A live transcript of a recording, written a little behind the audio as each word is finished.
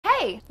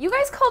Hey, you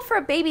guys called for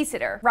a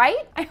babysitter,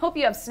 right? I hope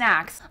you have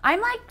snacks.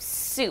 I'm like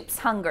soups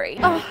hungry.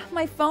 Oh,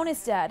 my phone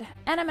is dead.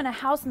 And I'm in a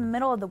house in the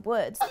middle of the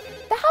woods.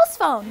 The house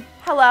phone.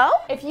 Hello?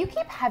 If you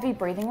keep heavy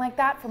breathing like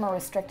that from a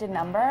restricted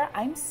number,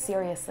 I'm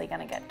seriously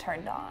gonna get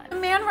turned on. A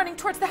man running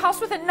towards the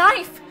house with a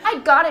knife. I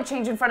gotta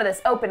change in front of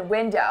this open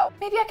window.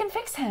 Maybe I can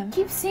fix him.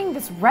 Keep seeing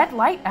this red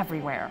light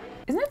everywhere.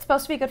 Isn't it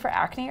supposed to be good for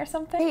acne or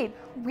something? Wait,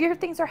 weird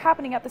things are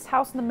happening at this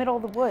house in the middle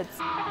of the woods.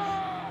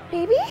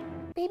 Baby?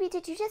 Baby,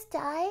 did you just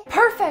die?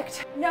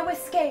 Perfect. No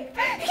escape.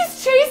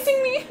 He's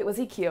chasing me. Was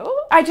he cute?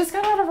 I just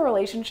got out of a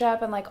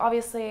relationship and like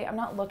obviously I'm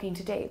not looking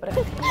to date, but if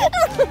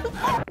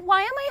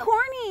Why am I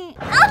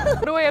horny?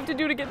 what do I have to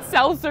do to get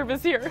cell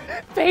service here?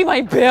 Pay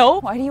my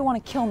bill? Why do you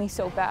want to kill me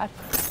so bad?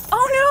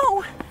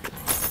 Oh no!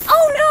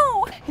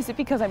 Oh no! Is it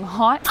because I'm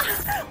hot?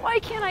 Why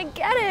can't I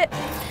get it?